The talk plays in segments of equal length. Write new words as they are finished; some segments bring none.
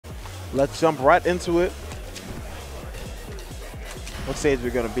Let's jump right into it. What stage are we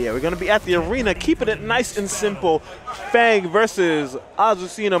going to be at? We're going to be at the arena, keeping it nice and simple. Fang versus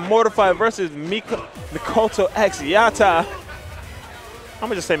Azucena, MORTIFY versus Mikoto X Yata. I'm going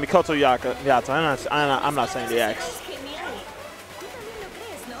to just say Mikoto Yata. I'm not saying the X.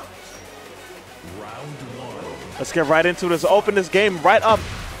 Let's get right into this. Open this game right up.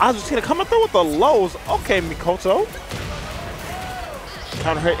 Azucena coming through with the lows. Okay, Mikoto.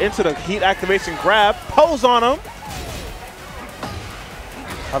 Counter hit into the heat activation grab. Pose on him.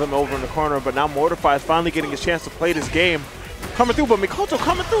 Had him over in the corner, but now MORTIFY is finally getting a chance to play this game. Coming through, but Mikoto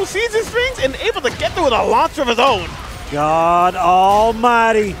coming through, sees his strings, and able to get through with a launcher of his own. God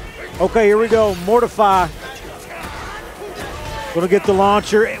almighty. Okay, here we go. MORTIFY. Gonna get the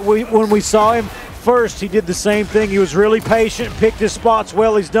launcher. When we saw him first, he did the same thing. He was really patient, picked his spots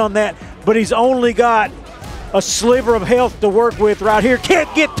well. He's done that, but he's only got a sliver of health to work with right here.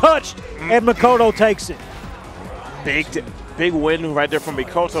 Can't get touched, and Mikoto takes it. Big win right there from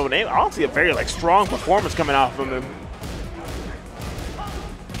Mikoto, and honestly a very strong performance coming out from him.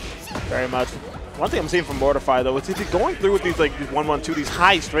 Very much. One thing I'm seeing from MORTIFY though is he's going through with these these 1-1-2, these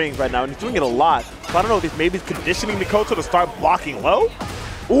high strings right now, and he's doing it a lot. So I don't know if he's maybe conditioning Mikoto to start blocking low.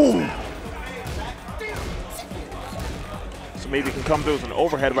 Ooh. So maybe he can come through with an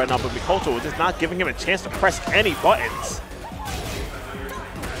overhead right now, but Mikoto is just not giving him a chance to press any buttons.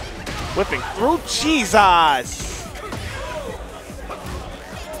 Whipping through Jesus.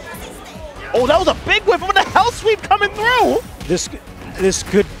 Oh, that was a big whip with the hell sweep coming through. This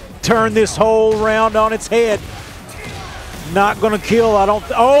could turn this whole round on its head. Not gonna kill, I don't.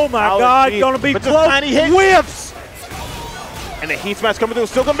 Oh my God, gonna be close. Whiffs. And the heat smash coming through,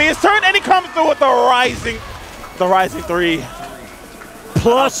 still gonna be his turn, and he comes through with the rising 3.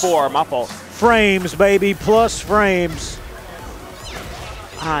 Plus 4, my fault. Frames, baby, plus frames.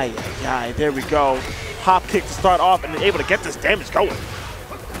 Aye, there we go. Hop kick to start off, and able to get this damage going.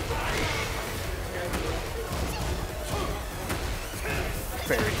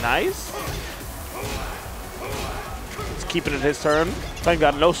 Very nice. He's keeping it his turn. Fang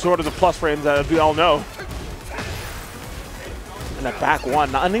got no shortage of plus frames, as we all know. And that back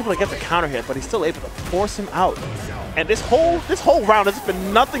one, not unable to get the counter hit, but he's still able to force him out. And this whole round has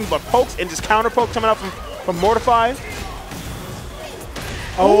been nothing but pokes and just counter pokes coming out from MORTIFY.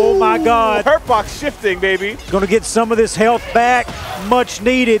 Oh my God. Hurt box shifting, baby. Gonna get some of this health back, much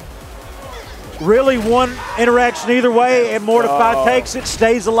needed. Really one interaction either way, and MORTIFY takes it,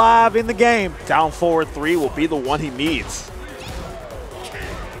 stays alive in the game. Down forward 3 will be the one he needs.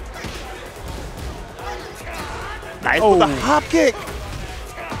 Nice with the hop kick.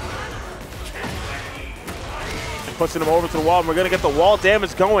 And pushing him over to the wall, and we're gonna get the wall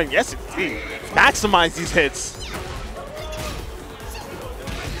damage going. Yes, indeed. Maximize these hits.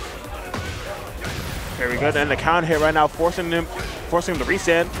 Very good, and the counter hit right now, forcing him to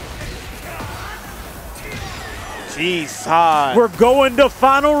restand. Jeez, we're going to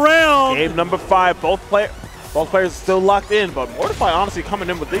final round. Game number 5. Both players still locked in, but MORTIFY honestly coming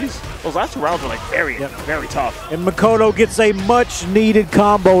in with those last 2 rounds were very tough. And Mikoto gets a much-needed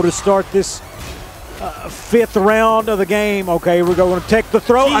combo to start this 5th round of the game. Okay, we're going to take the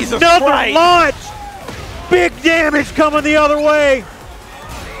throw. Another launch. Big damage coming the other way.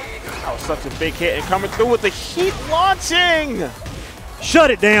 That was such a big hit, and coming through with the heat launching. Shut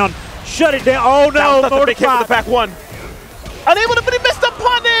it down. Shut it down. Oh no, that was such a big hit with the back one. Unable to, but he missed the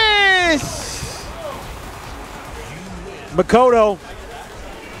punish.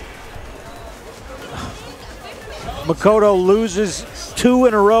 Mikoto loses 2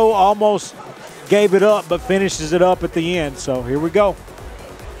 in a row, almost gave it up, but finishes it up at the end. So here we go.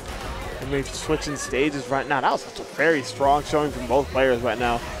 And we're switching stages right now. That was such a very strong showing from both players right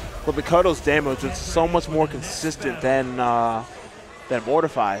now. But Mikoto's damage is so much more consistent than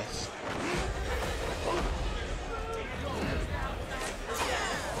MORTIFY's.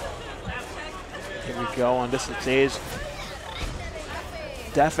 Here we go on this stage.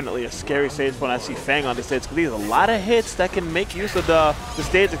 Definitely a scary stage when I see Fang on this stage, because he has a lot of hits that can make use of the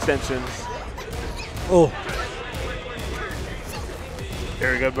stage extensions. Oh.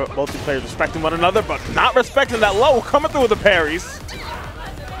 Very good, but both players respecting one another, but not respecting that low, coming through with the parries.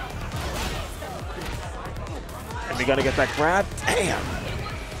 And we're gonna get that grab. Damn.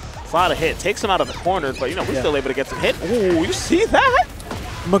 It's a lot of hit. Takes him out of the corners, but we're still able to get some hit. Ooh, you see that?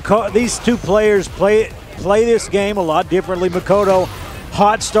 These 2 players play this game a lot differently. Mikoto,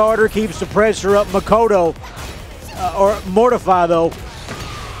 hot starter, keeps the pressure up. Mikoto, or MORTIFY though,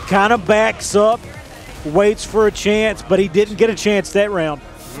 kind of backs up, waits for a chance, but he didn't get a chance that round.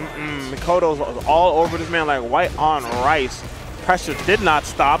 Mikoto's all over this man like white on rice. pressure did not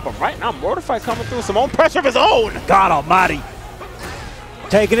stop. But right now, MORTIFY coming through with some own pressure of his own. God almighty.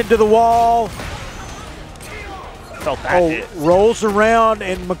 Taking it to the wall. Felt that hit. Rolls around,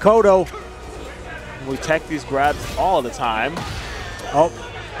 and Mikoto. We tech these grabs all the time. Oh,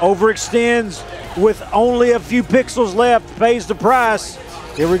 overextends with only a few pixels left. Pays the price.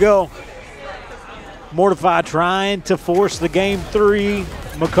 Here we go. MORTIFY trying to force the game 3.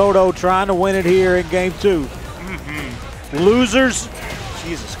 Mikoto trying to win it here in game 2. Losers.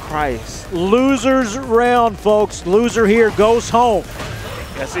 Jesus Christ. Losers round, folks. Loser here goes home.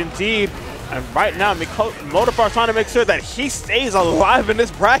 Yes, indeed. And right now, MORTIFY is trying to make sure that he stays alive in this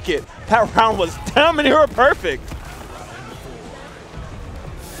bracket. That round was damn near perfect.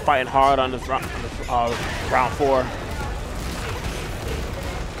 Fighting hard on this round 4.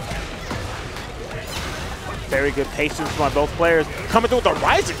 Very good patience by both players. Coming through with the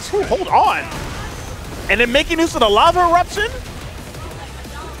rising. Ooh, hold on. And then making use of the lava eruption.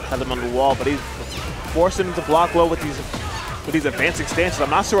 Has him on the wall, but he's forcing him to block well with these advancing stances. I'm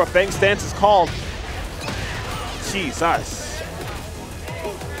not sure what Fang's stance is called. Jesus.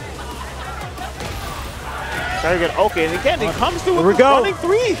 Very good. Okay, and again, he comes through with the running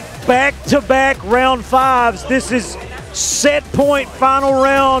 3. Back-to-back round 5s. This is set point final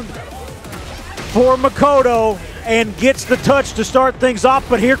round for Mikoto, and gets the touch to start things off,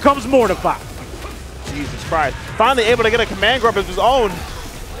 but here comes MORTIFY. Jesus Christ. Finally able to get a command grab of his own.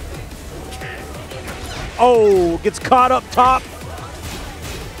 Oh, gets caught up top.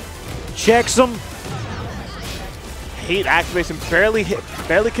 Checks him. Heat activation barely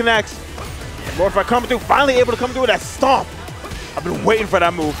connects. MORTIFY coming through, finally able to come through with that stomp. I've been waiting for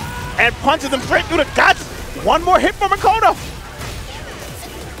that move. And punches him straight through the guts. One more hit for Mikoto.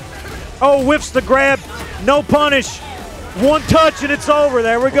 Oh, whiffs the grab. No punish. One touch and it's over.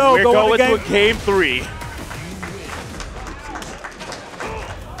 There we go. We're going to a game 3.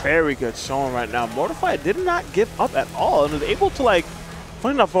 Very good showing right now. MORTIFY did not give up at all and was able to, like,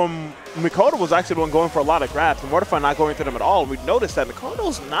 funny enough, Mikoto was actually the one going for a lot of grabs, and MORTIFY not going to them at all. And we noticed that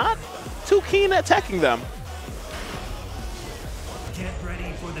Mikoto's not too keen at attacking them. Get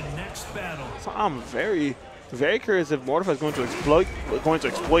ready for the next battle. So I'm very curious if MORTIFY is going to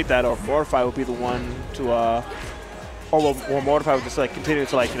exploit that, or if MORTIFY will be the one to, or will MORTIFY will just like continue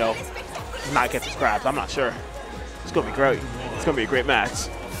to, like, you know, not get the grabs. I'm not sure. It's gonna be great. It's gonna be a great match.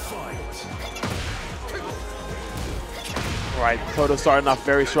 All right, Mikoto starting off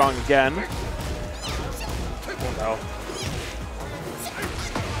very strong again. Oh no.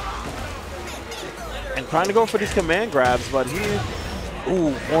 And trying to go for these command grabs, but he.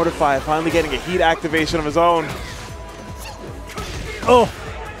 Ooh, MORTIFY finally getting a heat activation of his own. Oh.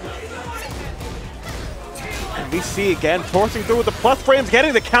 And we see again, forcing through with the plus frames,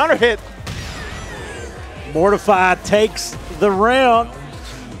 getting the counter hit. MORTIFY takes the round,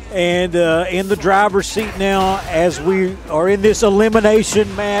 and in the driver's seat now as we are in this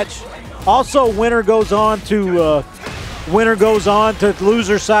elimination match. Also, winner goes on to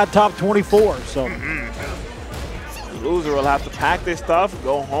loser side top 24. So. Loser will have to pack their stuff,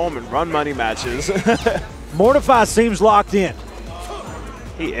 go home, and run money matches. MORTIFY seems locked in.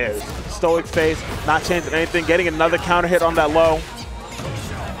 He is. Stoic face, not changing anything, getting another counter hit on that low.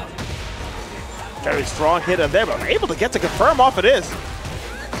 Very strong hit in there, but able to get to confirm off of this.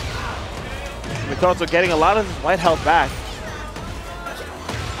 Mikoto getting a lot of his white health back.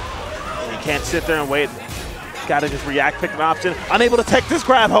 And he can't sit there and wait. Gotta just react, pick an option. Unable to take this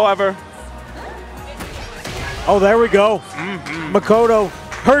grab, however. Oh, there we go. Mikoto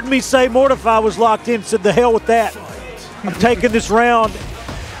heard me say MORTIFY was locked in, said the hell with that. I'm taking this round.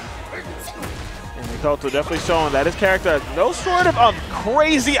 And Mikoto definitely showing that his character has no sort of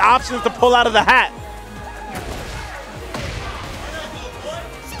crazy options to pull out of the hat.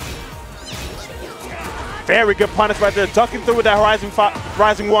 Very good punish right there, ducking through with that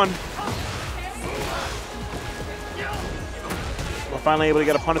rising 1. Finally able to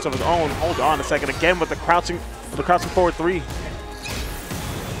get a punish of his own. Hold on a second. Again with the crouching forward 3.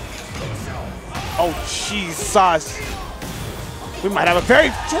 Oh, Jesus. We might have a very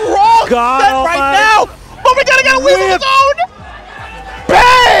strong set right now. But we gotta get a whip of his own.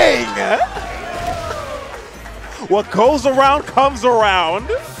 Bang! What goes around comes around.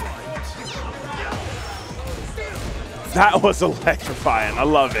 That was electrifying. I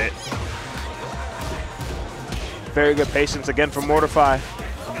love it. Very good patience again from MORTIFY.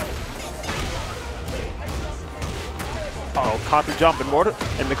 Oh, copy jump, and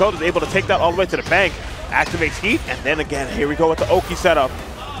Mikoto's able to take that all the way to the bank. Activates heat, and then again, here we go with the Oki setup.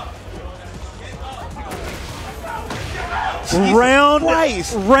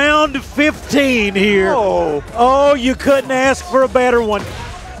 Christ. Round 15 here. Oh, Oh, you couldn't ask for a better one.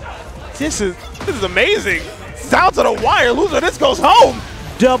 this is amazing. Down to the wire. Loser this goes home.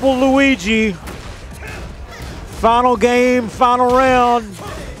 Double Luigi. Final game, final round.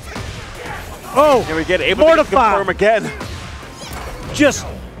 Oh, And we get able to Mortify confirm again. just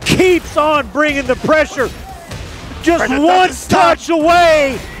keeps on bringing the pressure. Just Pressure one doesn't stop. touch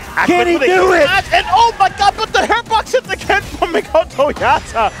away. Can he do it? And oh my God, but the hitbox hits again from Mikoto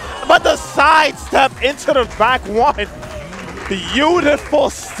Yata. But the sidestep into the back one. Beautiful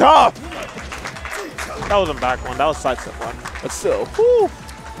stuff. That wasn't back one, that was sidestep one. But still, whew.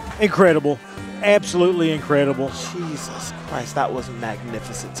 Incredible. Absolutely incredible. Jesus Christ, that was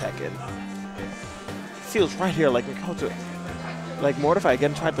magnificent Tekken. Feels right here like Mikoto, like Mortify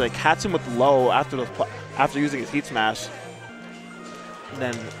again tried to like catch him with low after using his heat smash. And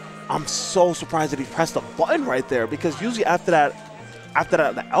then I'm so surprised that he pressed the button right there, because usually after that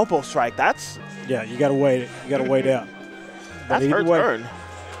the elbow strike, that's Yeah, you gotta wait it. You gotta wait out. But her turn.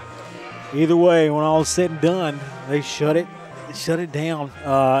 Either way, when all is said and done, they shut it down.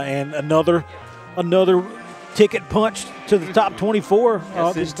 And another ticket punch to the top 24.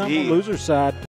 Yes, This time on indeed. the loser side.